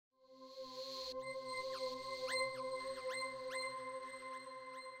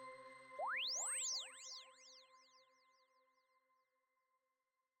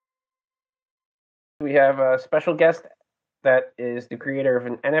we have a special guest that is the creator of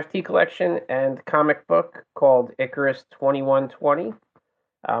an NFT collection and comic book called Icarus 2120.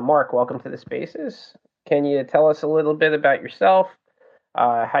 Mark, welcome to the Spaces. Can you tell us a little bit about yourself,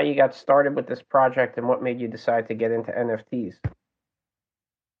 how you got started with this project, and what made you decide to get into NFTs?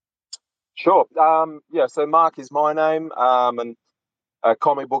 Sure. So Mark is my name. And a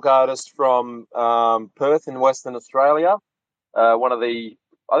comic book artist from Perth in Western Australia. One of the,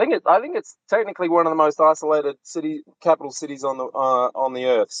 I think it's technically one of the most isolated capital cities on the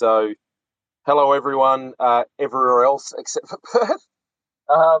earth. So, hello everyone, everywhere else except for Perth.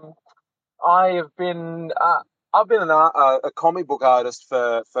 Um, I have been, I've been a comic book artist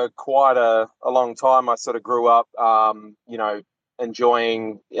for quite a long time. I sort of grew up,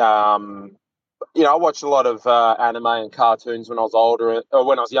 enjoying I watched a lot of anime and cartoons when I was older, or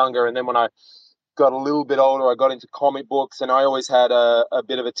when I was younger, and then when I got a little bit older, I got into comic books, and I always had a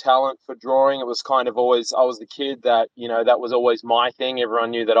bit of a talent for drawing. It was kind of always I was the kid that that was always my thing.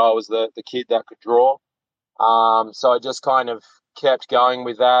 Everyone knew that I was the kid that could draw. So I just kind of kept going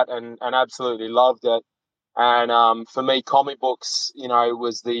with that, and absolutely loved it. And for me, comic books,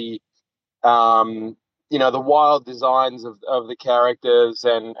 was the wild designs of the characters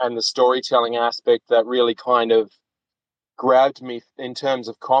and the storytelling aspect that really kind of grabbed me in terms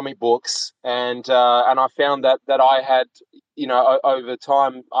of comic books. And I found that I had, over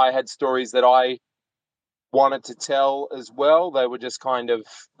time, I had stories that I wanted to tell as well. They were just kind of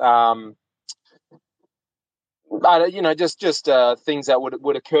just things that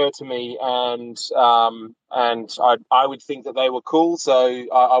would occur to me, and I would think that they were cool, so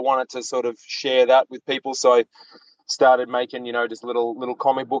I wanted to sort of share that with people. So I started making just little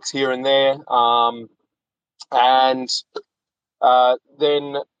comic books here and there, and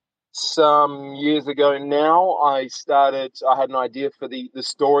then some years ago now, I had an idea for the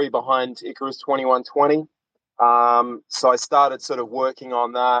story behind Icarus 2120. So I started sort of working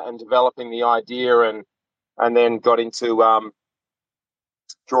on that and developing the idea, and then got into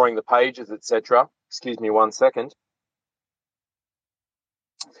drawing the pages, etc. Excuse me one second.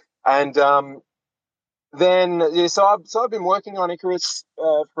 And then so I've been working on Icarus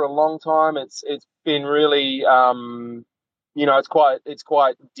for a long time. It's been really it's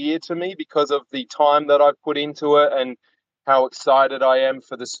quite dear to me because of the time that I've put into it and how excited I am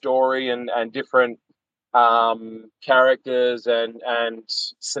for the story and different characters and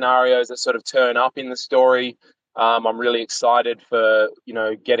scenarios that sort of turn up in the story. I'm really excited for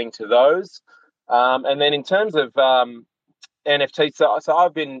getting to those. And then in terms of NFT, so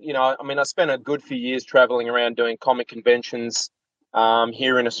I've been I spent a good few years traveling around doing comic conventions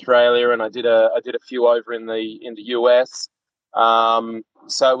here in Australia, and I did a few over in the US.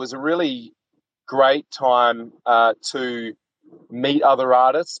 So it was a really great time to meet other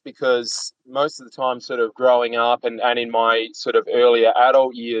artists, because most of the time, sort of growing up and in my sort of earlier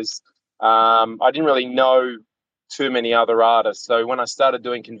adult years, I didn't really know too many other artists. So when I started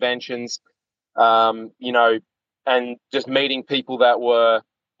doing conventions, and just meeting people that were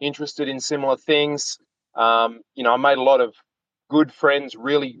interested in similar things, I made a lot of good friends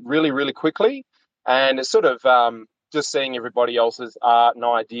really, really, really quickly. And it's sort of just seeing everybody else's art and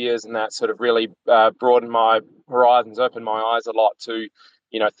ideas, and that sort of really broadened my horizons, opened my eyes a lot to,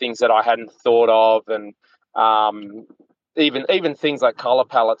 things that I hadn't thought of, and even things like color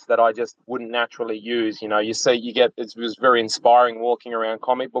palettes that I just wouldn't naturally use. It was very inspiring walking around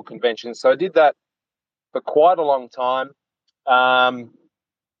comic book conventions. So I did that for quite a long time,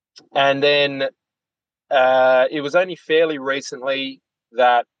 and then it was only fairly recently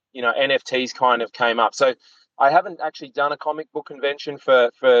that NFTs kind of came up. So I haven't actually done a comic book convention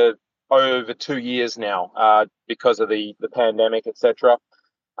for over 2 years now, because of the pandemic, etc.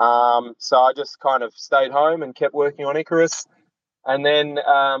 So I just kind of stayed home and kept working on Icarus. And then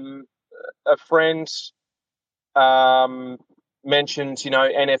a friend mentioned,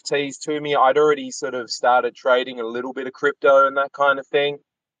 NFTs to me. I'd already sort of started trading a little bit of crypto and that kind of thing,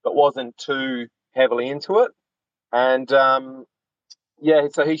 but wasn't too heavily into it. And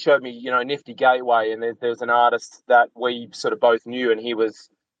so he showed me, Nifty Gateway, and there's an artist that we sort of both knew, and he was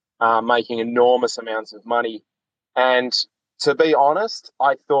making enormous amounts of money. And to be honest,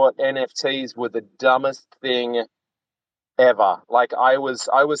 I thought NFTs were the dumbest thing ever. Like I was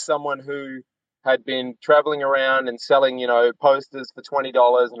someone who had been traveling around and selling, posters for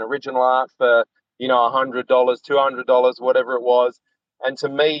 $20 and original art for, $100, $200, whatever it was. And to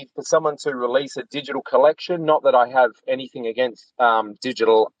me, for someone to release a digital collection, not that I have anything against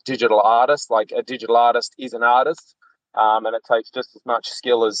digital artists, like a digital artist is an artist, and it takes just as much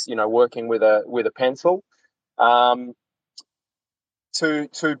skill as working with a pencil.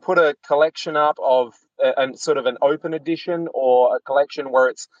 To put a collection up of and sort of an open edition or a collection where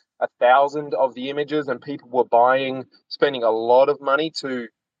it's 1,000 of the images and people were spending a lot of money to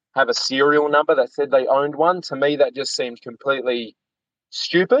have a serial number that said they owned one. To me, that just seemed completely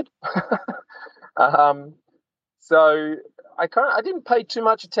stupid. um, so I didn't pay too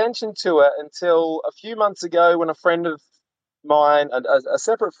much attention to it until a few months ago when a friend of mine, a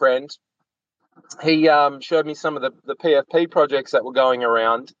separate friend, he showed me some of the PFP projects that were going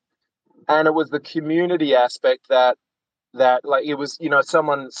around, and it was the community aspect that like it was,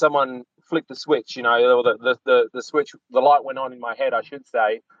 someone flicked the switch, or the switch, the light went on in my head, I should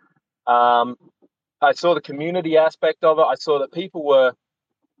say. um I saw the community aspect of it. I saw that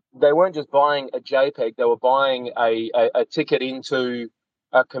they weren't just buying a JPEG, they were buying a ticket into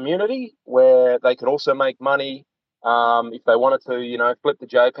a community where they could also make money, if they wanted to, flip the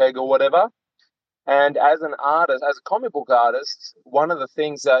JPEG or whatever. And as an artist, as a comic book artist, one of the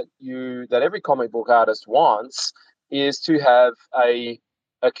things that every comic book artist wants is to have a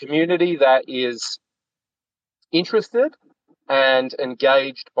community that is interested and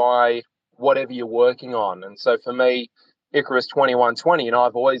engaged by whatever you're working on. And so for me, Icarus 2120,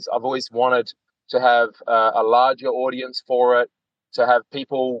 I've always wanted to have a larger audience for it, to have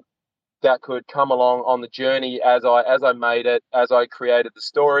people that could come along on the journey as I made it, as I created the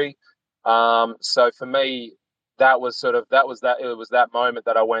story. So for me, it was that moment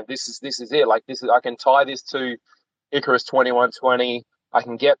that I went, this is it. Like, I can tie this to Icarus 2120. I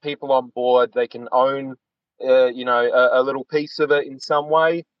can get people on board. They can own, a little piece of it in some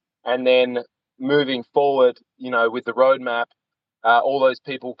way, and then moving forward, with the roadmap, all those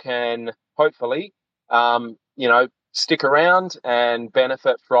people can hopefully, stick around and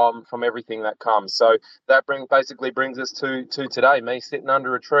benefit from everything that comes. So that basically brings us to today. Me sitting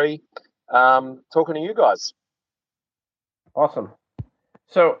under a tree, talking to you guys. Awesome.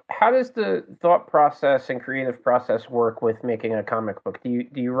 So, how does the thought process and creative process work with making a comic book? Do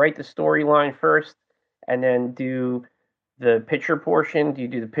you write the storyline first, and then do the picture portion? Do you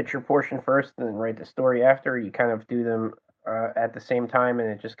do the picture portion first, and then write the story after? Or you kind of do them at the same time, and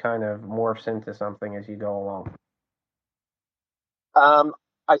it just kind of morphs into something as you go along. Um,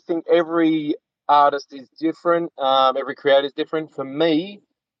 I think every artist is different. Every creator is different. For me,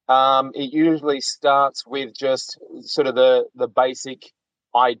 it usually starts with just sort of the basic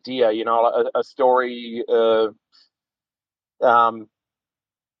idea. Like a story. Um,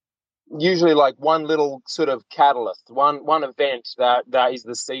 Usually like one little sort of catalyst, one event that is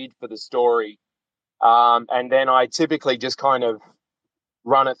the seed for the story. And then I typically just kind of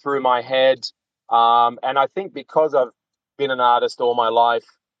run it through my head. And I think because I've been an artist all my life,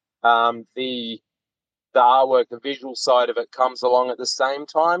 the artwork, the visual side of it comes along at the same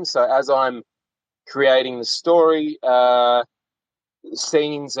time. So as I'm creating the story,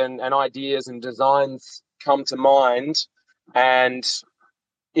 scenes and ideas and designs come to mind. And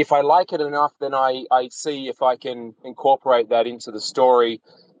if I like it enough, then I see if I can incorporate that into the story.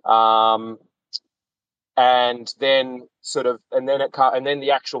 Um, and then and then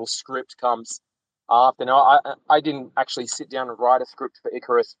the actual script comes after. Now, I didn't actually sit down and write a script for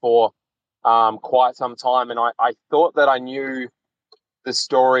Icarus for quite some time, and I thought that I knew the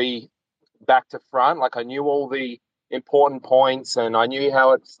story back to front. Like, I knew all the important points, and I knew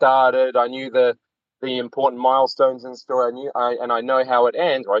how it started. I knew the important milestones in the story. And I know how it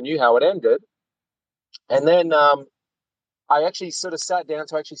ends, or I knew how it ended. And then I actually sort of sat down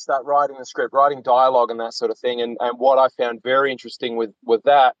to actually start writing the script, writing dialogue and that sort of thing. And what I found very interesting with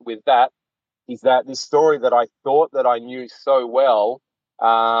that is that this story that I thought that I knew so well,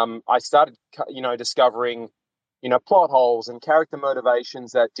 I started, discovering, plot holes and character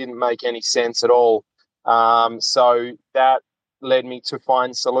motivations that didn't make any sense at all. So that led me to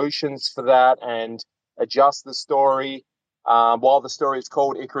find solutions for that and adjust the story. While the story is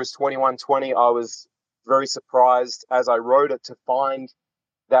called Icarus 2120, I was very surprised as I wrote it to find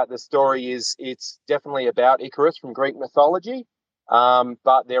that the story it's definitely about Icarus from Greek mythology,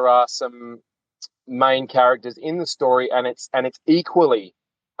 but there are some main characters in the story, and it's equally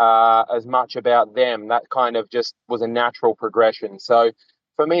as much about them. That kind of just was a natural progression. So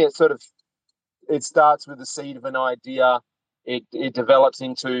for me, it starts with the seed of an idea. It develops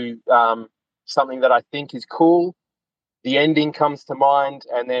into something that I think is cool. The ending comes to mind,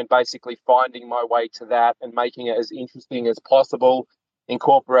 and then basically finding my way to that and making it as interesting as possible,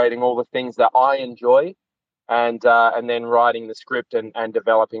 incorporating all the things that I enjoy, and then writing the script and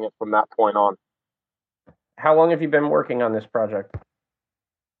developing it from that point on. How long have you been working on this project?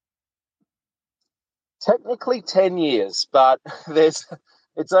 Technically 10 years, but there's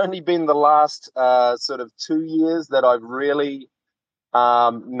it's only been the last sort of 2 years that I've really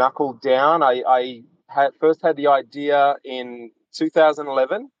knuckled down. I first had the idea in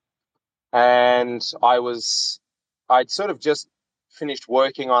 2011, and I'd sort of just finished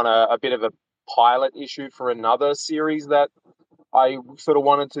working on a bit of a pilot issue for another series that I sort of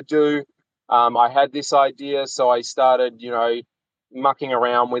wanted to do. I had this idea, so I started, mucking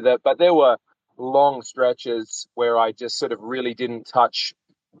around with it. But there were long stretches where I just sort of really didn't touch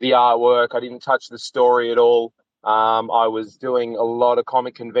the artwork. I didn't touch the story at all. I was doing a lot of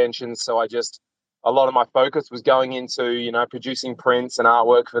comic conventions, so a lot of my focus was going into, producing prints and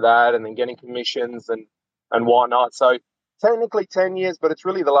artwork for that, and then getting commissions and whatnot. So technically 10 years, but it's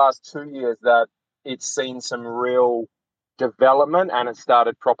really the last 2 years that it's seen some real development and it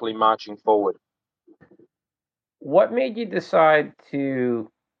started properly marching forward. What made you decide to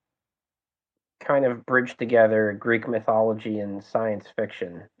kind of bridge together Greek mythology and science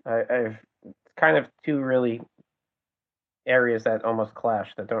fiction? I've kind of two really areas that almost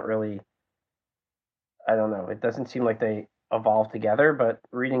clash that don't really, I don't know. It doesn't seem like they evolve together, but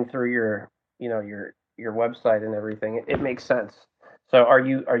reading through your website and everything, it makes sense. So are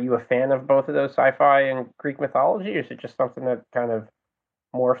you a fan of both of those sci-fi and Greek mythology, or is it just something that kind of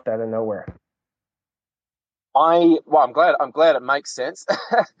morphed out of nowhere? I'm glad it makes sense.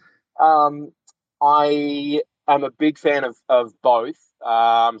 um, I am a big fan of both. So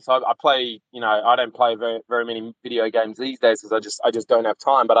I play, I don't play very many video games these days because I just don't have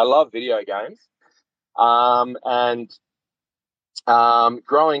time. But I love video games. And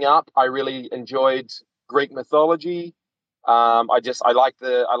Growing up, I really enjoyed Greek mythology. I like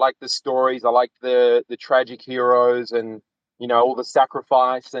the stories. I like the tragic heroes and all the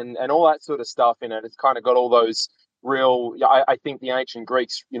sacrifice and all that sort of stuff in it. It's kind of got all those real. Yeah, I think the ancient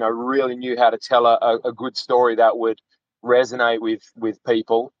Greeks really knew how to tell a good story that would resonate with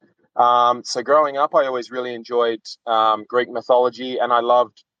people. So growing up, I always really enjoyed Greek mythology, and I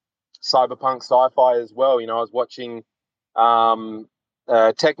loved cyberpunk sci-fi as well. I was watching um,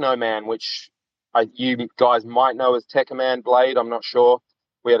 Techno Man, which you guys might know as Tekkaman Blade. I'm not sure.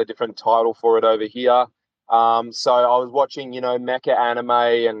 We had a different title for it over here. So I was watching, mecha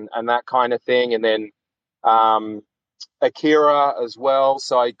anime and that kind of thing, and then um, Akira as well.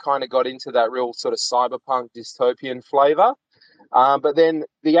 So I kind of got into that real sort of cyberpunk dystopian flavor. But then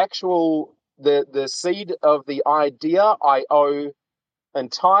the seed of the idea I owe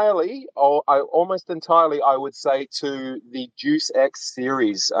entirely, or I almost entirely, I would say, to the Juice X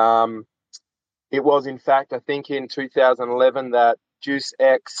series. It was, in fact, I think in 2011 that Juice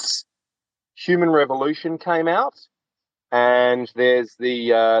X Human Revolution came out, and there's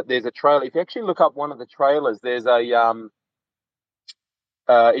a trailer. If you actually look up one of the trailers, there's a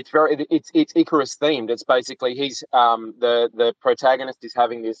it's Icarus themed. It's basically the protagonist is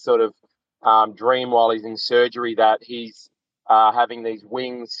having this sort of dream while he's in surgery that he's having these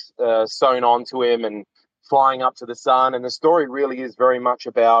wings sewn onto him and flying up to the sun. And the story really is very much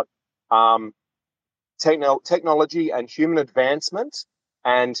about um, technology and human advancement.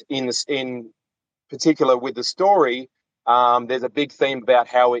 And in particular with the story, there's a big theme about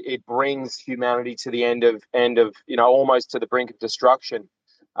how it brings humanity to the end of almost to the brink of destruction.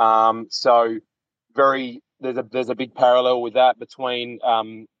 So there's a big parallel with that between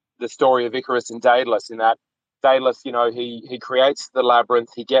the story of Icarus and Daedalus. In that Daedalus, he creates the labyrinth,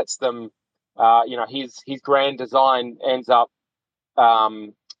 he gets them, his grand design ends up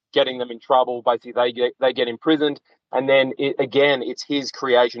um, getting them in trouble. Basically, they get imprisoned, and then it's his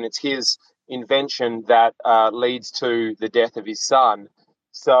creation, it's his invention that leads to the death of his son.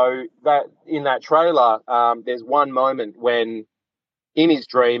 So that in that trailer, there's one moment when in his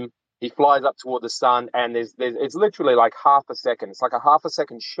dream he flies up toward the sun, and there's it's literally like half a second. It's like a half a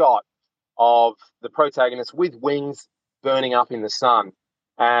second shot of the protagonist with wings burning up in the sun,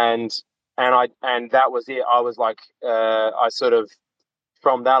 and and that was it. I was like, I sort of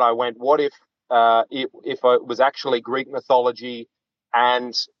from that I went, what if it was actually Greek mythology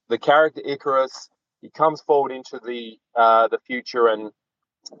and the character Icarus, he comes forward into the future and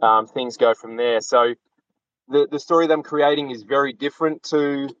things go from there. So the story that I'm creating is very different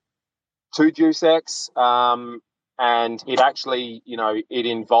to Juice X, and it actually it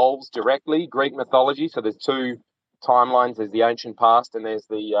involves directly Greek mythology. So there's two timelines: there's the ancient past and there's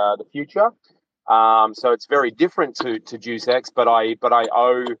the future. So it's very different to Juice X, but I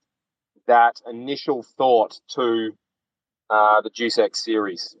owe that initial thought to the Juice X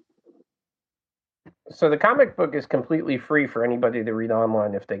series. So the comic book is completely free for anybody to read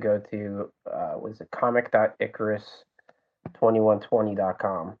online if they go to was it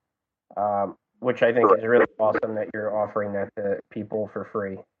comic.icarus2120.com, which I think is Correct. really awesome that you're offering that to people for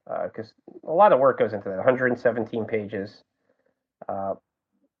free because a lot of work goes into that. 117 pages. Uh,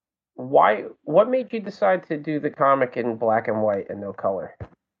 Why? What made you decide to do the comic in black and white and no color?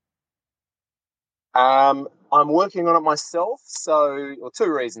 I'm working on it myself, so or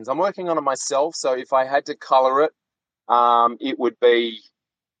two reasons. I'm working on it myself, so if I had to color it, it would be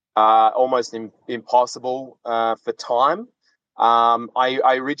almost impossible for time.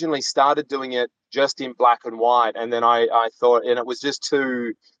 I originally started doing it just in black and white, and then I thought, and it was just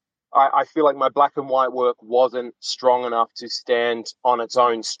too. I feel like my black and white work wasn't strong enough to stand on its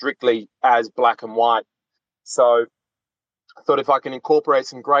own strictly as black and white. So I thought if I can incorporate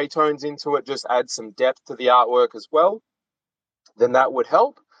some grey tones into it, just add some depth to the artwork as well, then that would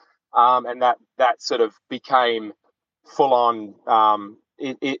help. And that sort of became full on.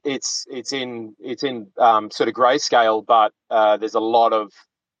 It's in sort of grayscale, but there's a lot of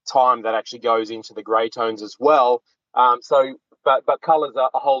time that actually goes into the grey tones as well. But colors are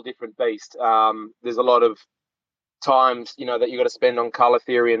a whole different beast. There's a lot of times that you got to spend on color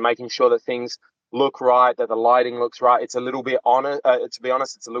theory and making sure that things look right, that the lighting looks right. It's a little bit to be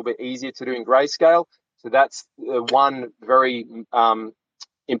honest, it's a little bit easier to do in grayscale. So that's one very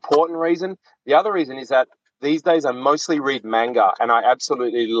important reason. The other reason is that these days I mostly read manga, and I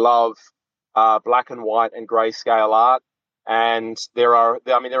absolutely love black and white and grayscale art. And there are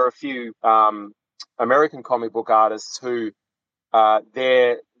a few American comic book artists who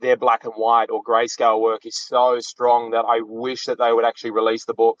their black and white or grayscale work is so strong that I wish that they would actually release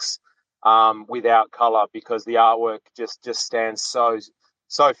the books without color, because the artwork just stands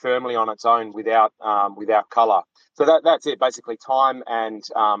so firmly on its own without color. So that's it, basically time and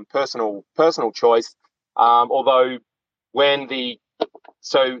personal choice. Although when the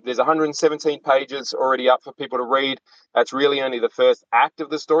so there's 117 pages already up for people to read. That's really only the first act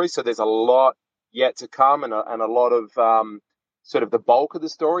of the story. So there's a lot yet to come, and a lot of sort of the bulk of the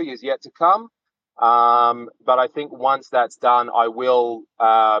story is yet to come. But I think once that's done,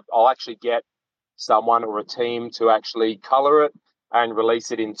 I'll actually get someone or a team to actually color it and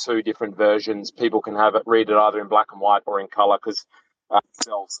release it in two different versions. People can read it either in black and white or in color, because it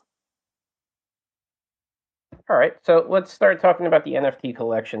sells. All right, so let's start talking about the NFT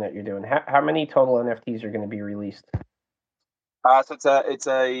collection that you're doing. How many total NFTs are going to be released? So it's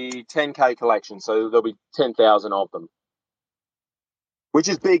a 10K collection, so there'll be 10,000 of them, which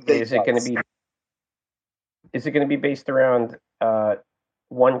is big these Is it going to days. be is it going to be based around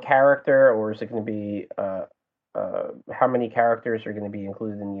one character, or is it going to be how many characters are going to be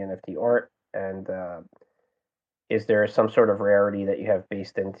included in the NFT art? And is there some sort of rarity that you have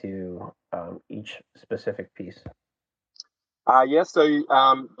based into each specific piece? Yeah,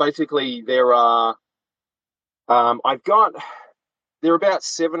 so basically I've got there are about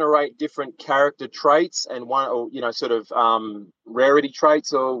seven or eight different character traits and one, or sort of rarity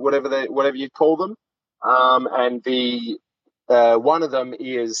traits, or whatever you call them. And the one of them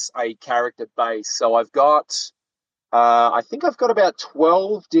is a character base. So I think I've got about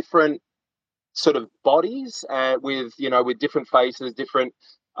 12 different sort of bodies, with different faces, different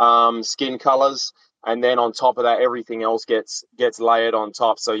skin colors, and then on top of that, everything else gets layered on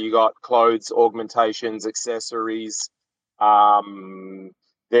top. So you got clothes, augmentations, accessories.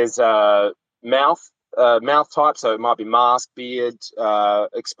 There's a mouth type, so it might be mask, beard,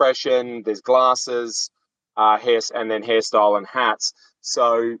 expression. There's glasses, hair, and then hairstyle and hats.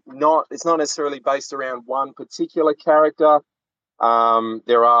 So it's not necessarily based around one particular character.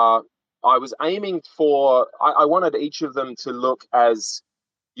 There are I was aiming for, I wanted each of them to look as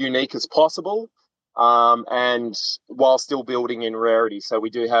unique as possible, and while still building in rarity. So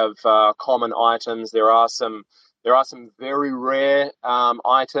we do have common items. There are some very rare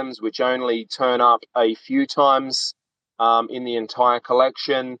items which only turn up a few times in the entire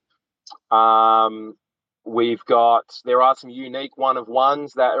collection. Um, there are some unique one of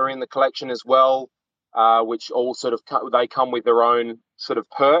ones that are in the collection as well, which all sort of they come with their own sort of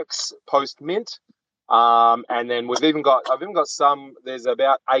perks post mint. And then I've even got some. There's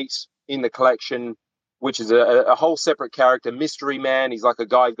about eight in the collection, which is a whole separate character, Mystery Man. He's like a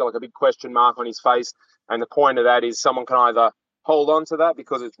guy. He's got like a big question mark on his face, and the point of that is someone can either hold on to that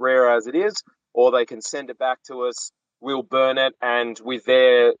because it's rare as it is, or they can send it back to us. We'll burn it, and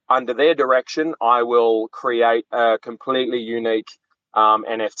under their direction, I will create a completely unique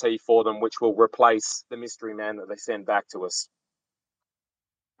NFT for them, which will replace the Mystery Man that they send back to us.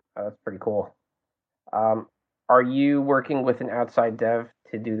 That's pretty cool. Um, are you working with an outside dev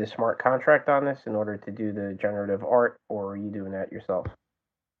to do the smart contract on this in order to do the generative art, or are you doing that yourself?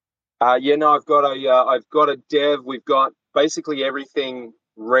 Yeah, no, I've got a dev. We've got basically everything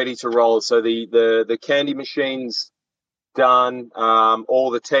ready to roll. So the candy machines done.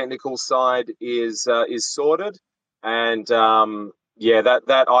 All the technical side is sorted, and yeah,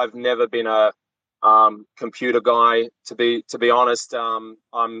 that I've never been a computer guy, to be honest.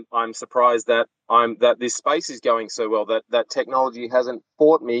 I'm surprised that this space is going so well. That technology hasn't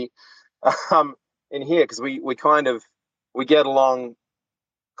fought me um, in here, because we kind of we get along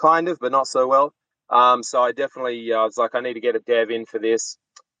kind of, but not so well. So I definitely was like, I need to get a dev in for this.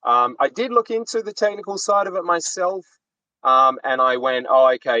 I did look into the technical side of it myself, and I went,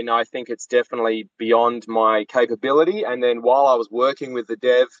 oh, okay, no, I think it's definitely beyond my capability. And then while I was working with the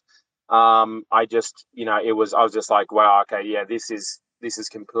dev, I just, I was just like, wow, okay, yeah, this is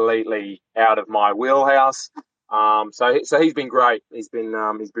completely out of my wheelhouse. So he's been great. He's been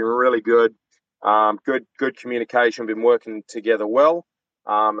really good. Good communication. Been working together well.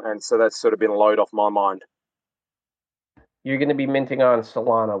 And so that's sort of been a load off my mind. You're going to be minting on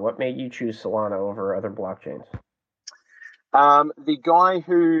Solana. What made you choose Solana over other blockchains? The guy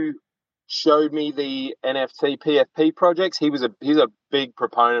who showed me the NFT PFP projects, he's a big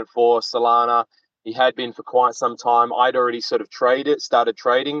proponent for Solana. He had been for quite some time. I'd already sort of started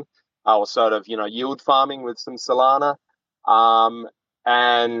trading, or sort of yield farming with some Solana,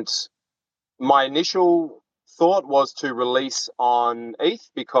 and my initial thought was to release on ETH,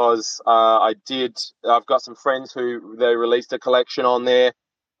 because I've got some friends who they released a collection on there.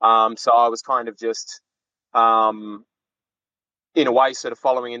 So I was kind of just um, in a way sort of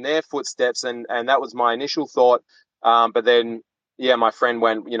following in their footsteps, and that was my initial thought. But then yeah, my friend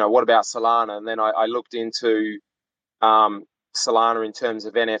went, what about Solana? And then I looked into um, Solana in terms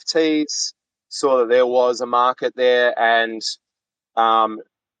of NFTs, saw that there was a market there, and um,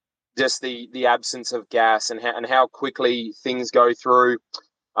 just the absence of gas, and how quickly things go through.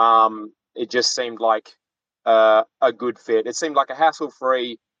 It just seemed like a good fit. It seemed like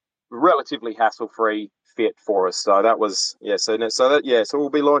a relatively hassle free fit for us. So that was, yeah. So we'll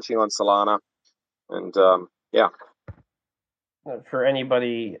be launching on Solana, and yeah. For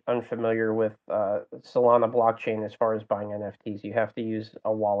anybody unfamiliar with Solana blockchain, as far as buying NFTs, you have to use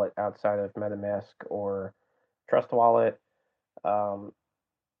a wallet outside of MetaMask or Trust Wallet. Um,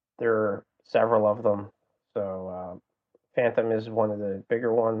 there are several of them. So Phantom is one of the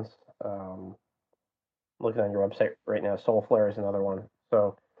bigger ones. Looking on your website right now, Soulflare is another one.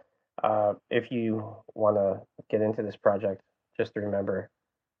 So if you want to get into this project, just remember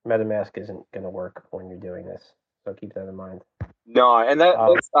MetaMask isn't going to work when you're doing this. So keep that in mind. No, and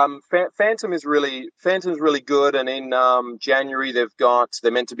Um, Phantom's really good. And in January they're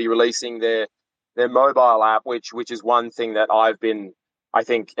meant to be releasing their mobile app, which is one thing that I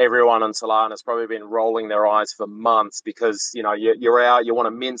think everyone on Solana has probably been rolling their eyes for months, because you're out, you want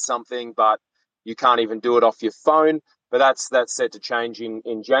to mint something, but you can't even do it off your phone. But that's set to change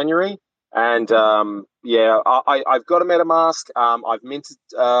in January. And yeah, I've got a MetaMask. I've minted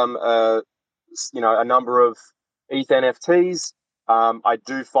a number of ETH NFTs. I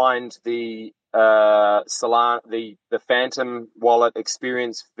do find the Solana, the Phantom wallet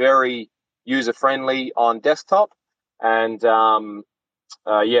experience very user friendly on desktop, and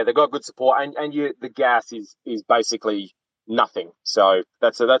yeah, they've got good support, and the gas is basically nothing. So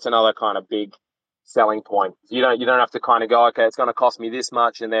that's another kind of big selling point. You don't have to kind of go, okay, it's going to cost me this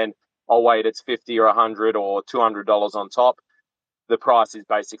much, and then oh wait, it's 50 or 100 or $200 on top. The price is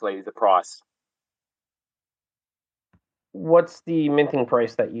basically the price. what's the minting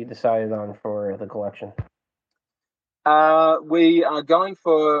price that you decided on for the collection? We are going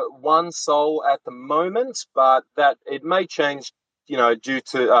for one soul at the moment, but that it may change, due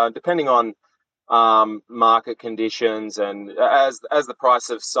to depending on market conditions, and as the price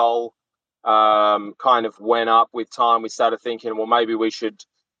of soul kind of went up with time, we started thinking, well, maybe we should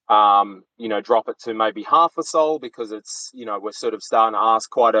drop it to maybe half a soul, because it's we're sort of starting to ask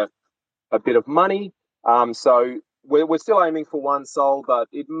quite a bit of money. So we're still aiming for one soul, but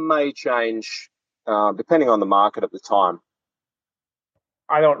it may change depending on the market at the time.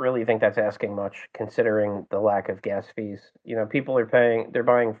 I don't really think that's asking much, considering the lack of gas fees. People they're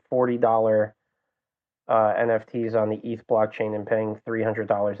buying $40 NFTs on the ETH blockchain and paying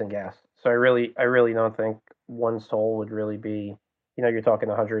 $300 in gas. So I really don't think one soul would really be, you're talking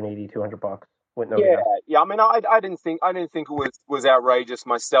 180, $200 with no Yeah, gas. yeah. I mean, I didn't think it was outrageous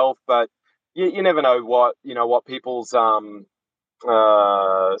myself, but you never know what people's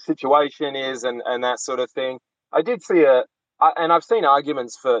situation is, and that sort of thing. I did see and I've seen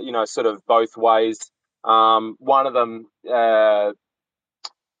arguments for sort of both ways. One of them, I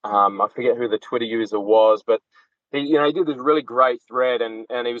forget who the Twitter user was, but he did this really great thread,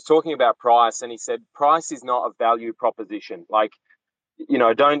 and he was talking about price, and he said price is not a value proposition. Like,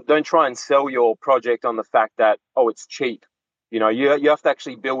 don't try and sell your project on the fact that, oh, it's cheap. You have to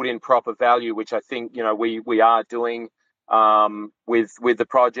actually build in proper value, which I think we are doing. with the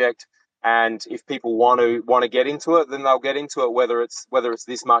project. And if people want to get into it, then they'll get into it, whether it's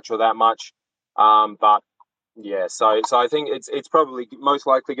this much or that much. But yeah, so I think it's probably most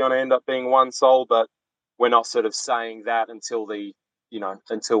likely going to end up being one soul, but we're not sort of saying that until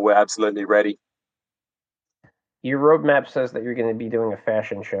we're absolutely ready. Your roadmap says that you're going to be doing a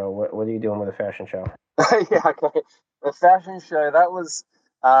fashion show. What are you doing with a fashion show? Yeah, okay. The fashion show, that was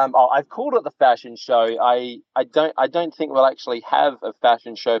I've called it the fashion show. I don't think we'll actually have a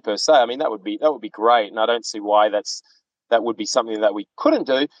fashion show per se. I mean, that would be great, and I don't see why that would be something that we couldn't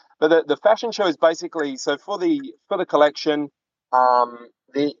do. But the fashion show is basically, so for the collection,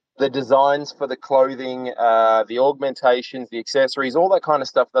 the designs for the clothing, the augmentations, the accessories, all that kind of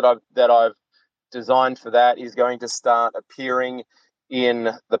stuff that I've designed for that is going to start appearing in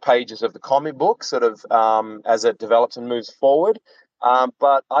the pages of the comic book, sort of as it develops and moves forward.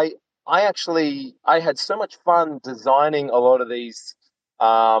 But I had so much fun designing a lot of these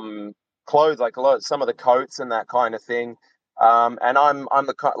clothes, like some of the coats and that kind of thing. And I'm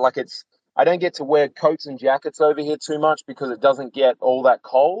like it's I don't get to wear coats and jackets over here too much because it doesn't get all that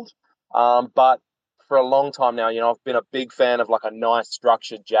cold. But for a long time now, I've been a big fan of like a nice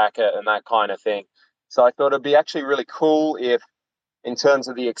structured jacket and that kind of thing. So I thought it'd be actually really cool if, in terms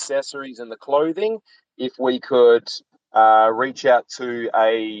of the accessories and the clothing, if we could reach out to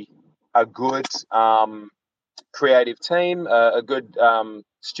a good creative team, a good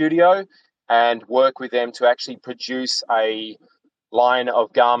studio, and work with them to actually produce a line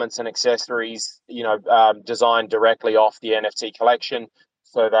of garments and accessories, designed directly off the NFT collection,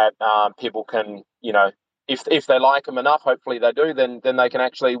 so that people can, if they like them enough, hopefully they do, then they can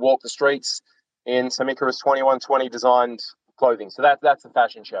actually walk the streets in some Icarus 2120 designed clothing. So that's the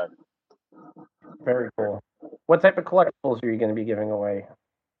fashion show. Very cool. What type of collectibles are you going to be giving away?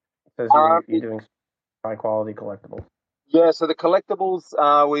 It says Um, you're doing high quality collectibles. yeah, so the collectibles,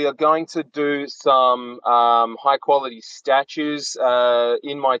 we are going to do some high quality statues.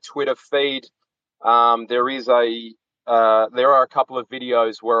 In my Twitter feed, there are a couple of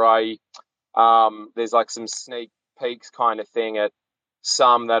videos where there's like some sneak peeks kind of thing at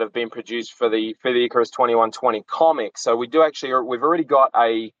some that have been produced for the Icarus 2120 comic. So we've already got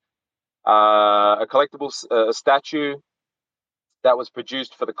a collectible statue that was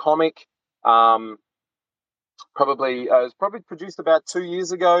produced for the comic. Um, it was probably produced about 2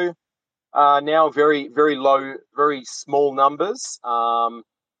 years ago. Now very very low, very small numbers,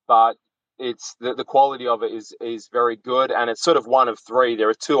 but it's the quality of it is very good, and it's sort of one of three. There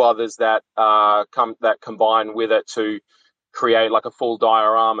are two others that combine with it to create like a full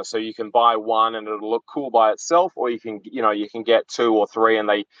diorama. So you can buy one and it'll look cool by itself, or you can get two or three and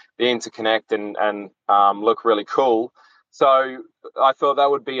they interconnect and look really cool. So I thought that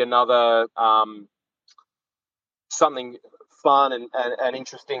would be another something fun and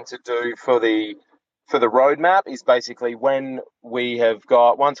interesting to do for the roadmap, is basically when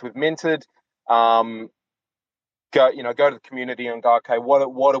once we've minted, um, go to the community and go, okay,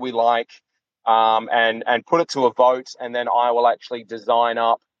 what do we like, and put it to a vote, and then I will actually design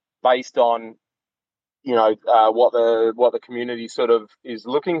up based on what the community sort of is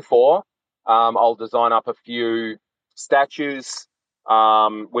looking for. I'll design up a few statues,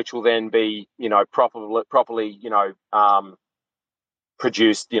 which will then be properly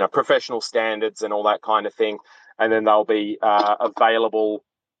produced, professional standards and all that kind of thing, and then they'll be available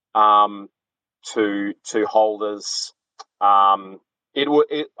to holders. I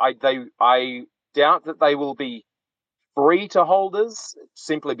doubt that they will be free to holders,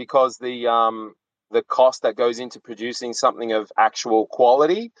 simply because the cost that goes into producing something of actual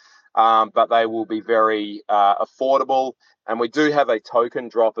quality. But they will be very affordable, and we do have a token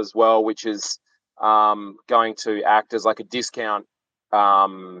drop as well, which is going to act as like a discount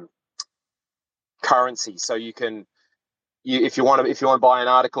um, currency. So if you want to buy an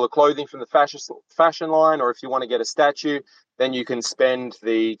article of clothing from the fashion line, or if you want to get a statue, then you can spend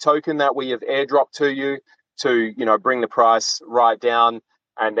the token that we have airdropped to you to bring the price right down,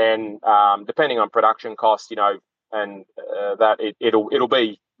 and then depending on production cost, and that it'll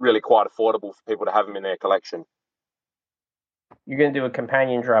be really quite affordable for people to have them in their collection. You're going to do a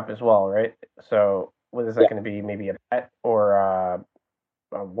companion drop as well, right? So what is that Yeah. going to be? Maybe a pet or a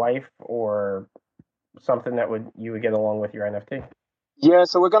wife or something that you would get along with your NFT? Yeah,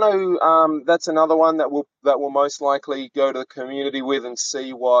 so we're going to. That's another one that will most likely go to the community with and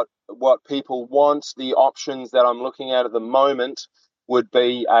see what people want. The options that I'm looking at the moment would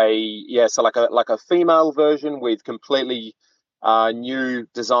be so like a female version with completely new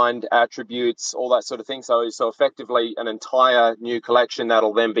designed attributes, all that sort of thing. So effectively an entire new collection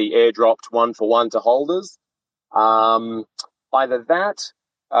that'll then be airdropped one for one to holders. Um, Either that,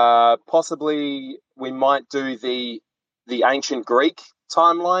 possibly we might do the ancient Greek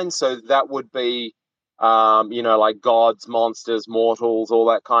timeline. So that would be, like gods, monsters, mortals, all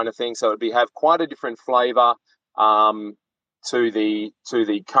that kind of thing. So it'd be have quite a different flavor um, to the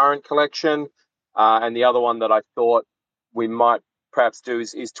current collection. And the other one that I thought we might perhaps do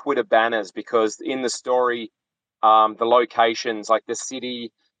is Twitter banners, because in the story, the locations like the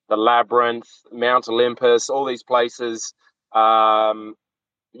city, the labyrinth, Mount Olympus, all these places. Um,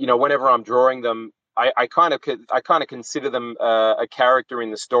 Whenever I'm drawing them, I kind of consider them a character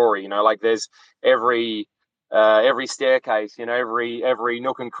in the story. Like there's every every staircase, every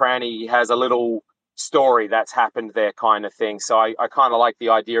nook and cranny has a little story that's happened there, kind of thing. So I kind of like the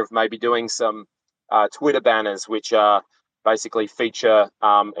idea of maybe doing some Twitter banners, which basically feature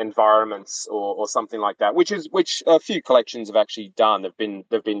environments or something like that, which a few collections have actually done.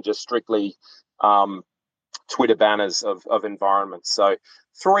 They've been just strictly um, Twitter banners of environments. So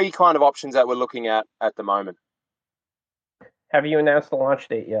three kind of options that we're looking at the moment. Have you announced the launch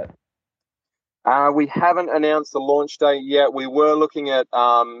date yet? We haven't announced the launch date yet. We were looking at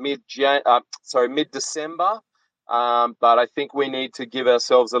mid December, but I think we need to give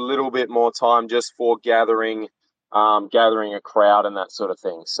ourselves a little bit more time just for gathering a crowd and that sort of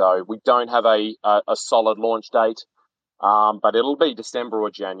thing. So we don't have a solid launch date, but it'll be December or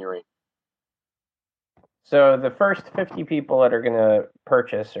January. So the first 50 people that are going to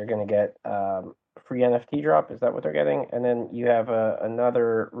purchase are going to get free NFT drop. Is that what they're getting? And then you have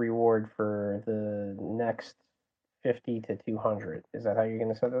another reward for the next 50 to 200. Is that how you're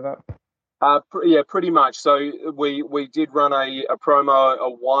going to set it up? Yeah, pretty much. So we did run a promo a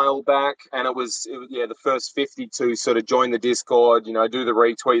while back, and it was the first 50 to sort of join the Discord, do the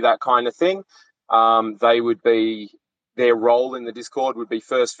retweet, that kind of thing. They would be Their role in the Discord would be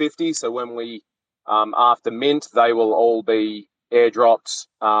first 50. So when we after mint, they will all be airdropped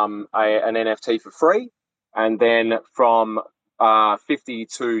an NFT for free, and then from 50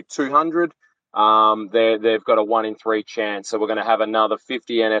 to 200, they've got a 1 in 3 chance. So we're going to have another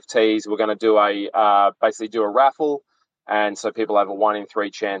 50 NFTs. We're going to do basically do a raffle, and so people have a 1 in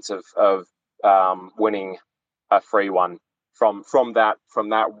 3 chance of winning a free one from that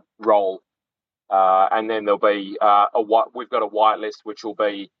role. And then there'll be we've got a whitelist, which will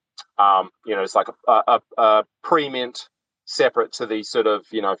be it's like a pre-mint separate to the sort of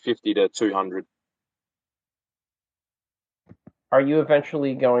 50 to 200. Are you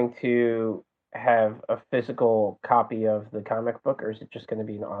eventually going to have a physical copy of the comic book, or is it just going to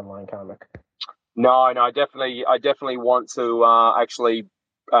be an online comic? No, no, I definitely want to actually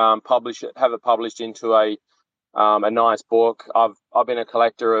have it published into a nice book. I've been a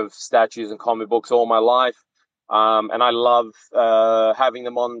collector of statues and comic books all my life, and I love having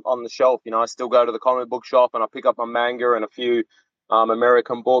them on the shelf. I still go to the comic book shop and I pick up a manga and a few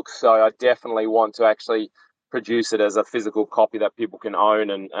American books. So I definitely want to actually produce it as a physical copy that people can own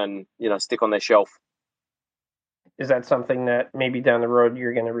and stick on their shelf. Is that something that maybe down the road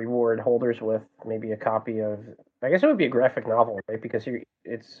you're going to reward holders with? Maybe a copy of, I guess it would be a graphic novel, right? Because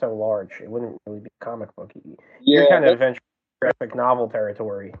it's so large, it wouldn't really be a comic book. You're Yeah, kind of venturing graphic novel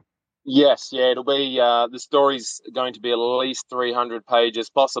territory. yes, yeah, it'll be the story's going to be at least 300 pages,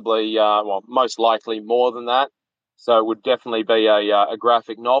 possibly, well, most likely more than that. So it would definitely be a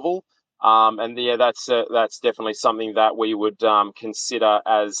graphic novel. And yeah, that's definitely something that we would consider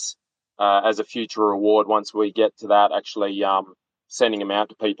as a future reward once we get to that, actually sending them out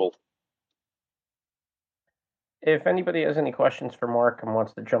to people. If anybody has any questions for Mark and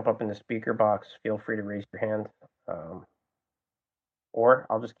wants to jump up in the speaker box, feel free to raise your hand, um, or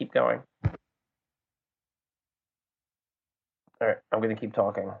I'll just keep going. All right, I'm going to keep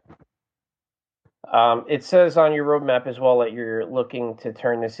talking. It says on your roadmap as well that you're looking to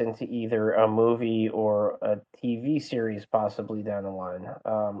turn this into either a movie or a TV series, possibly down the line.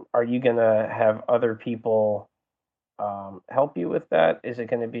 Are you going to have other people help you with that? Is it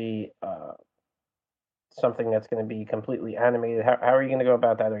going to be something that's going to be completely animated? How are you going to go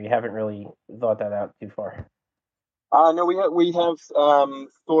about that, or you haven't really thought that out too far? No, we have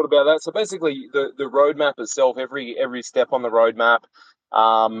thought about that. So basically, the roadmap itself, every step on the roadmap,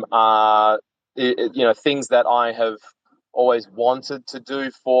 are things that I have always wanted to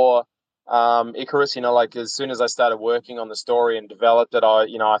do for Icarus. Like as soon as I started working on the story and developed it,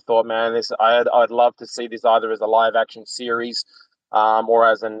 I thought, man, I'd love to see this either as a live action series, or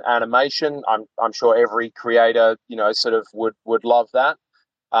as an animation. I'm sure every creator, sort of would love that.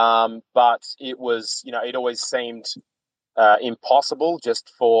 But it always seemed impossible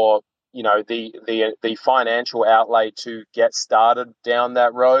just for the financial outlay to get started down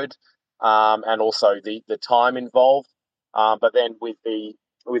that road. and also the time involved. But then with the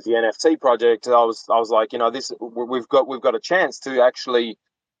NFT project, I was like, this we've got a chance to actually,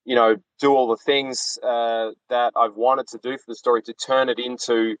 do all the things that I've wanted to do for the story to turn it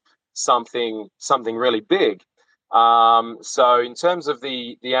into something really big. So in terms of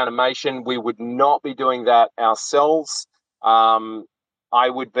the animation, we would not be doing that ourselves. I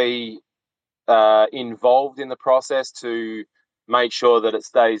would be involved in the process to make sure that it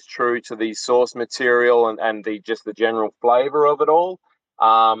stays true to the source material and the just the general flavor of it all.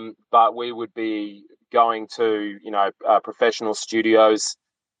 But we would be going to professional studios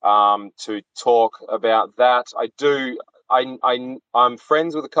to talk about that. I'm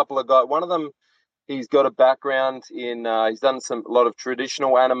friends with a couple of guys. One of them, he's got a background in he's done a lot of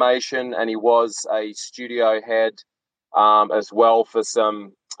traditional animation, and he was a studio head as well for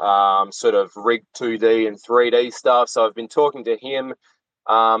some sort of rig 2D and 3D stuff. So I've been talking to him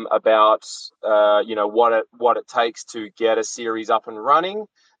about what it takes to get a series up and running,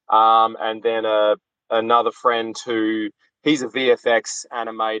 and then another friend who he's a VFX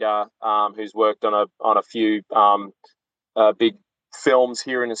animator who's worked on a few big films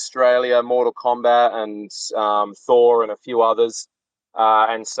here in Australia, Mortal Kombat and Thor and a few others.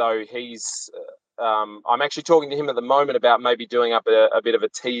 And so I'm actually talking to him at the moment about maybe doing up a bit of a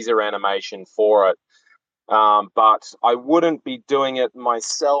teaser animation for it. But I wouldn't be doing it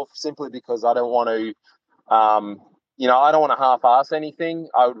myself simply because I don't want to, I don't want to half-ass anything.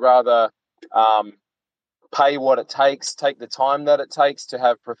 I would rather pay what it takes, take the time that it takes to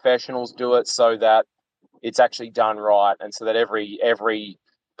have professionals do it so that it's actually done right, and so that every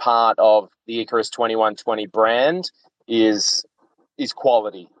part of the Icarus 2120 brand is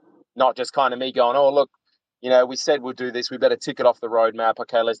quality, not just kind of me going, oh look, we said we'll do this, we better tick it off the roadmap.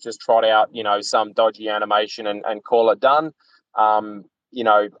 Okay, let's just trot out some dodgy animation and call it done. I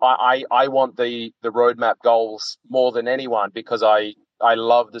want the roadmap goals more than anyone because I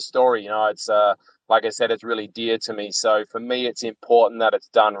love the story. It's like I said, it's really dear to me. So for me, it's important that it's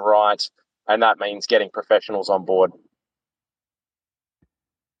done right, and that means getting professionals on board.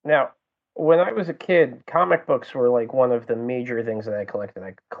 Now, when I was a kid, comic books were like one of the major things that I collected.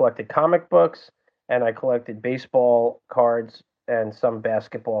 I collected comic books and I collected baseball cards and some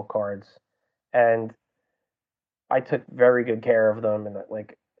basketball cards. And I took very good care of them. And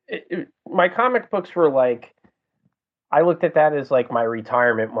my comic books were like, I looked at that as like my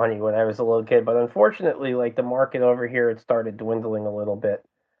retirement money when I was a little kid. But unfortunately, like the market over here, it started dwindling a little bit.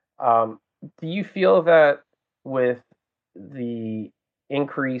 Um, do you feel that with the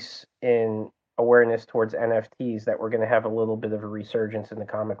increase in awareness towards NFTs that we're going to have a little bit of a resurgence in the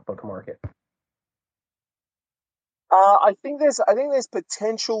comic book market? I think there's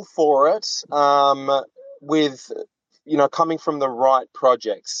potential for it with coming from the right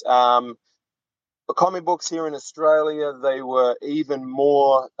projects. The comic books here in Australia, they were even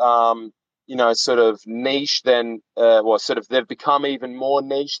more sort of niche than sort of they've become even more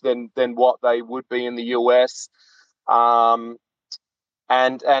niche than what they would be in the US. Um,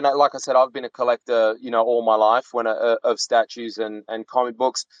 and like I said, I've been a collector, all my life of statues and comic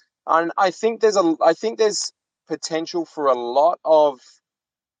books, and I think there's potential for a lot of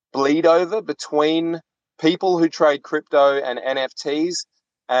bleed over between people who trade crypto and NFTs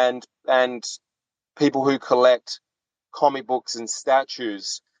and people who collect comic books and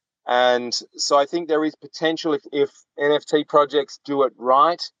statues. And so I think there is potential if NFT projects do it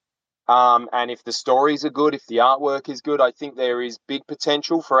right, and if the stories are good, if the artwork is good, I think there is big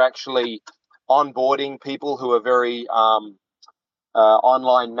potential for actually onboarding people who are very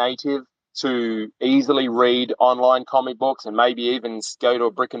online native to easily read online comic books and maybe even go to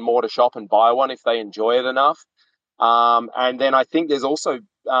a brick and mortar shop and buy one if they enjoy it enough. And then I think there's also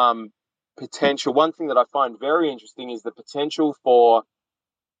potential. One thing that I find very interesting is the potential for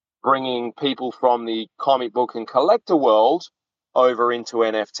bringing people from the comic book and collector world over into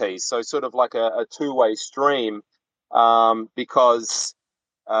NFTs. So sort of like a two-way stream, because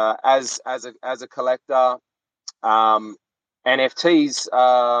as a collector, NFTs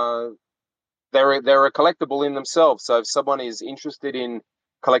they're a collectible in themselves. So if someone is interested in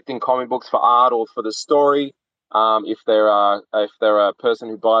collecting comic books for art or for the story, if they're a person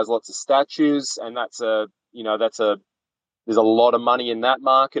who buys lots of statues, and there's a lot of money in that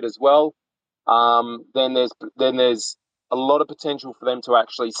market as well. Then there's a lot of potential for them to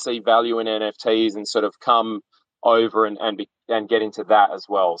actually see value in NFTs and sort of come over and get into that as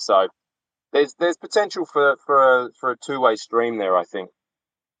well. So there's potential for a two-way stream there, I think.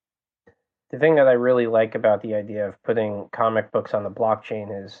 The thing that I really like about the idea of putting comic books on the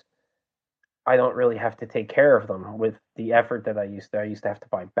blockchain is I don't really have to take care of them with the effort that I used to. I used to have to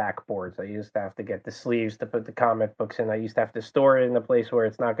buy backboards. I used to have to get the sleeves to put the comic books in. I used to have to store it in a place where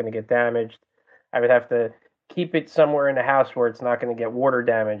it's not going to get damaged. I would have to keep it somewhere in the house where it's not going to get water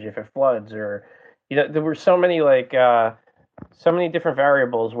damage if it floods, or there were so many so many different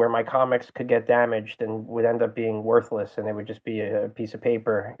variables where my comics could get damaged and would end up being worthless, and it would just be a piece of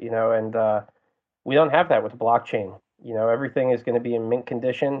paper, and we don't have that with blockchain. Everything is going to be in mint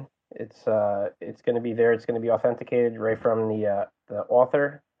condition. It's going to be there. It's going to be authenticated right from the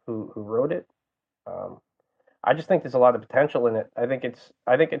author who wrote it. Um, I just think there's a lot of potential in it. I think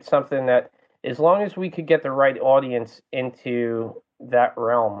it's something that, as long as we could get the right audience into that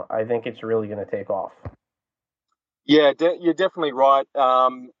realm, I think it's really going to take off. Yeah, you're definitely right.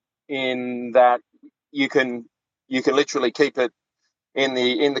 In that you can you can literally keep it in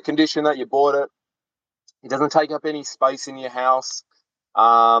the condition that you bought it. It doesn't take up any space in your house.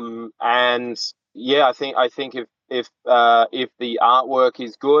 And yeah, I think if the artwork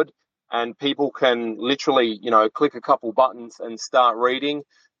is good and people can literally click a couple buttons and start reading,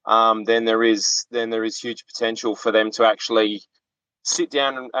 then there is huge potential for them to actually sit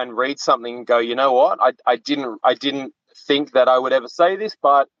down and read something and go, you know what, I didn't think that I would ever say this,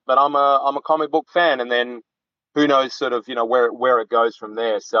 but I'm a comic book fan, and then who knows sort of where it goes from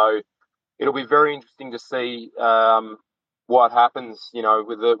there. So it'll be very interesting to see what happens,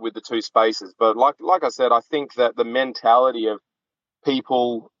 with the two spaces. But like I said, I think that the mentality of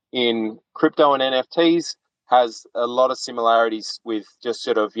people in crypto and NFTs has a lot of similarities with just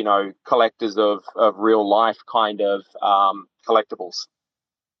sort of collectors of real life kind of collectibles.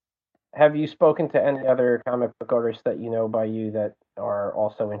 Have you spoken to any other comic book artists that you know by you that are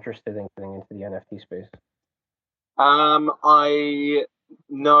also interested in getting into the NFT space? I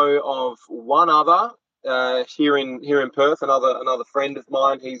know of one other here in Perth. Another friend of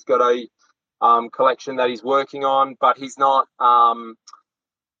mine. He's got a collection that he's working on, but he's not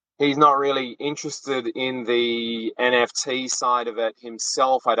really interested in the NFT side of it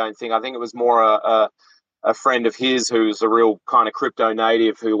himself. I don't think. I think it was more a friend of his who's a real kind of crypto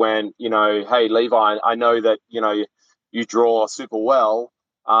native who went, hey Levi, I know that you draw super well.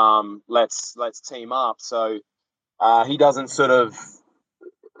 Let's team up. So he doesn't sort of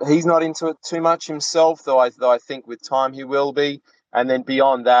he's not into it too much himself, though I think with time he will be. And then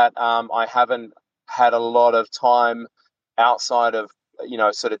beyond that, I haven't had a lot of time outside of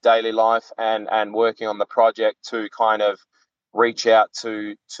sort of daily life and working on the project to kind of reach out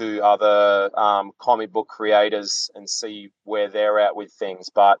to other comic book creators and see where they're at with things.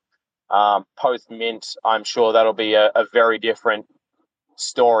 But post mint, I'm sure that'll be a very different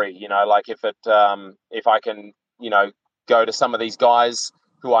story. Like if I can go to some of these guys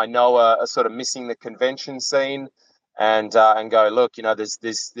who I know are sort of missing the convention scene, and go, look, there's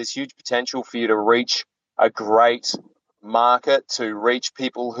this huge potential for you to reach a great market, to reach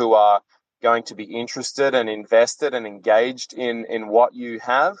people who are going to be interested and invested and engaged in what you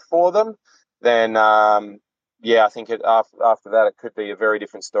have for them. Then yeah, I think after that it could be a very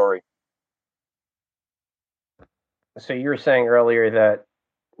different story. So you were saying earlier that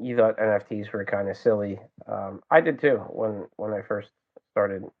you thought NFTs were kind of silly. I did too when I first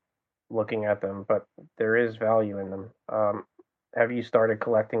started looking at them, but there is value in them. Have you started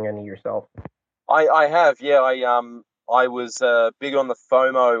collecting any yourself? I have, yeah. I was big on the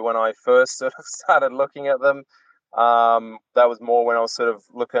FOMO when I first sort of started looking at them. That was more when I was sort of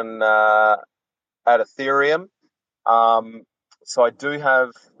looking at Ethereum. Um, so I do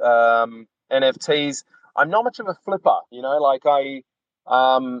have NFTs. I'm not much of a flipper, like I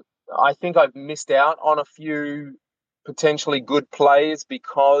think I've missed out on a few potentially good plays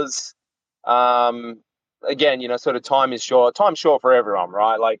because again, sort of time is short. Time's short for everyone,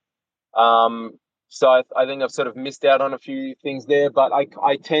 right? Like so I think I've sort of missed out on a few things there, but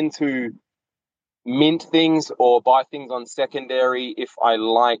I tend to mint things or buy things on secondary if I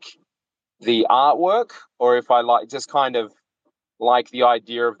like the artwork, or if I like just kind of like the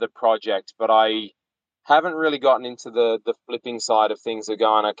idea of the project. But I haven't really gotten into the flipping side of things of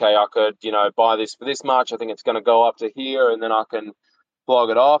going, okay, I could, buy this for this much. I think it's going to go up to here, and then I can flog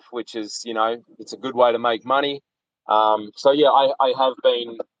it off, which is, it's a good way to make money. So yeah, I have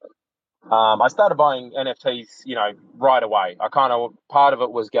been. I started buying NFTs, right away. I kind of part of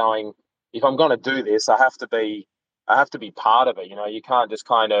it was going, if I'm going to do this, I have to be part of it. You can't just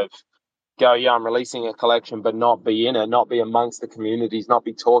kind of go, yeah, I'm releasing a collection, but not be in it, not be amongst the communities, not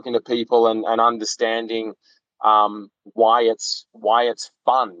be talking to people and understanding why it's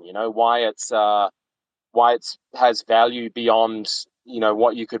fun, why it's has value beyond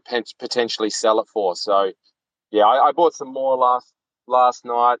what you could potentially sell it for. So yeah, I bought some more last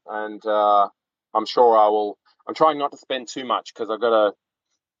night, and I'm sure I will. I'm trying not to spend too much because I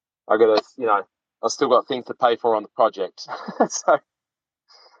still got things to pay for on the project. So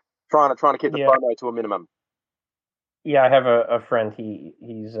trying to keep the Yeah, FOMO to a minimum. yeah. I have a friend.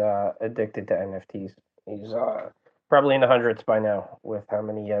 He's addicted to NFTs. He's probably in the hundreds by now with how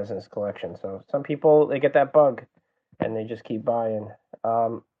many he has in his collection. So some people they get that bug and they just keep buying.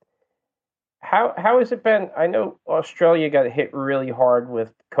 Um, how has it been? I know Australia got hit really hard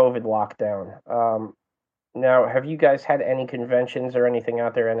with COVID lockdown. Now, have you guys had any conventions or anything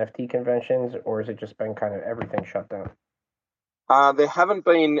out there, NFT conventions, or has it just been kind of everything shut down? There haven't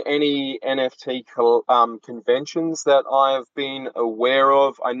been any NFT conventions that I've been aware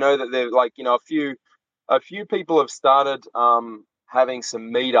of. I know that there, like, a few people have started having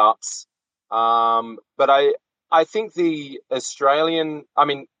some meetups, but I think the Australian, I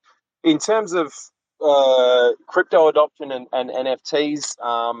mean, in terms of crypto adoption and NFTs,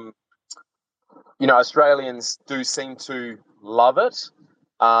 Australians do seem to love it.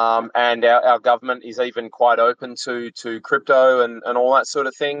 And our government is even quite open to crypto and all that sort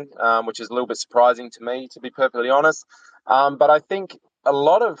of thing, which is a little bit surprising to me, to be perfectly honest. But I think a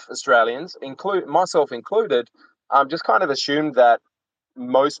lot of Australians, include myself included, just kind of assumed that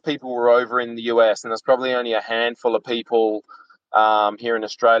most people were over in the US, and there's probably only a handful of people here in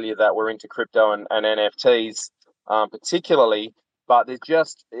Australia that were into crypto and NFTs, particularly. But there's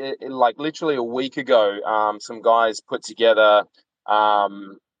just like literally a week ago, some guys put together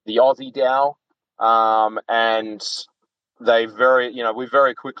the Aussie DAO, and we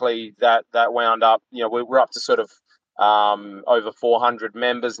very quickly that wound up. We're up to sort of over 400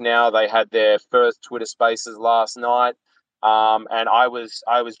 members now. They had their first Twitter Spaces last night, and I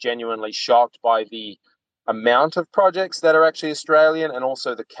was genuinely shocked by the amount of projects that are actually Australian and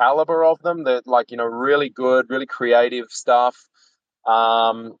also the caliber of them. They're like really good, really creative stuff.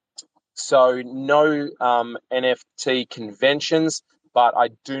 Um, so no NFT conventions, but I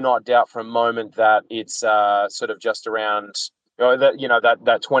do not doubt for a moment that it's sort of just around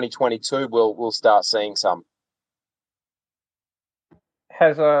that 2022 we'll start seeing some.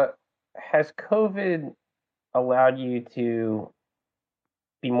 Has uh has COVID allowed you to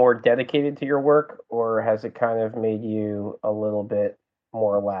be more dedicated to your work, or has it kind of made you a little bit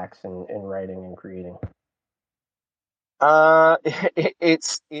more lax in writing and creating?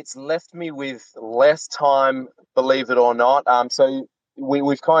 It's left me with less time, believe it or not. So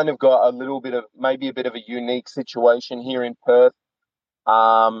we've kind of got a little bit of maybe a bit of a unique situation here in Perth.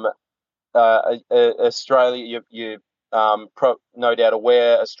 Um, Australia, no doubt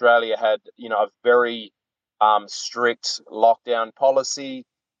aware, Australia had a very strict lockdown policy.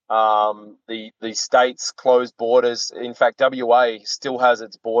 The states closed borders. In fact, WA still has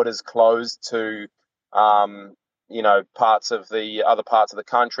its borders closed to parts of the other parts of the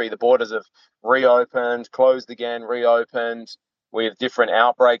country. The borders have reopened, closed again, reopened with different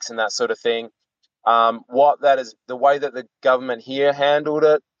outbreaks and that sort of thing. What that is, the way that the government here handled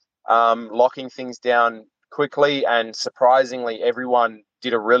it, locking things down quickly, and surprisingly, everyone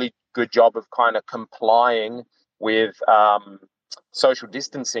did a really good job of kind of complying with social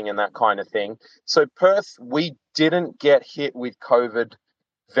distancing and that kind of thing. So Perth, we didn't get hit with COVID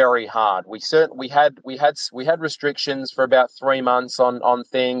very hard. We had restrictions for about 3 months on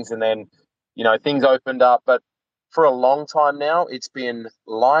things, and then things opened up. But for a long time now, it's been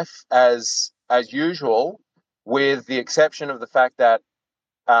life as usual, with the exception of the fact that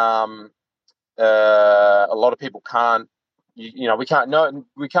a lot of people can't. We can't no,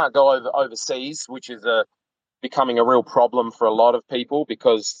 we can't go overseas, which is becoming a real problem for a lot of people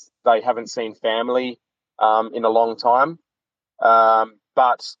because they haven't seen family in a long time.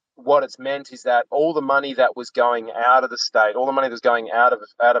 But what it's meant is that all the money that was going out of the state, all the money that was going out of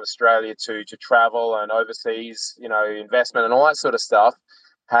Australia to travel and overseas, investment and all that sort of stuff,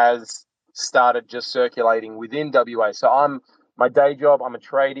 has started just circulating within WA. So my day job, I'm a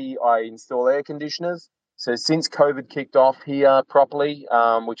tradie. I install air conditioners. So since COVID kicked off here properly,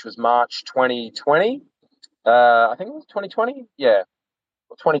 which was March 2020, I think it was 2020. Yeah,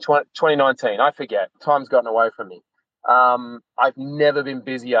 2020, 2019. I forget. Time's gotten away from me. I've never been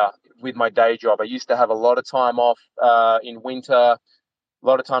busier with my day job. I used to have a lot of time off in winter, a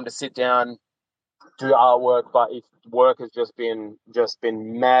lot of time to sit down, do artwork, but work has just been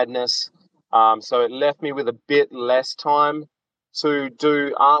madness. So it left me with a bit less time to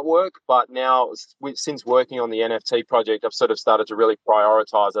do artwork. But now, since working on the NFT project, I've sort of started to really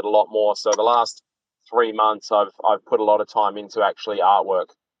prioritize it a lot more. So the last 3 months, I've put a lot of time into actually artwork.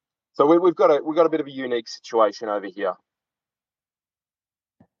 So we've got a bit of a unique situation over here.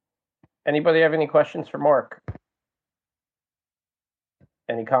 Anybody have any questions for Mark?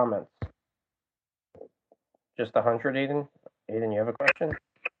 Any comments? Just 100, Aiden? Aiden, you have a question?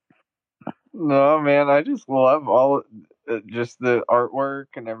 No, man, I just love just the artwork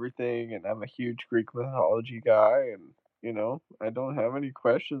and everything, and I'm a huge Greek mythology guy, and I don't have any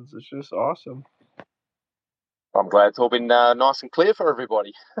questions. It's just awesome. I'm glad it's all been nice and clear for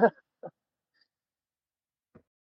everybody.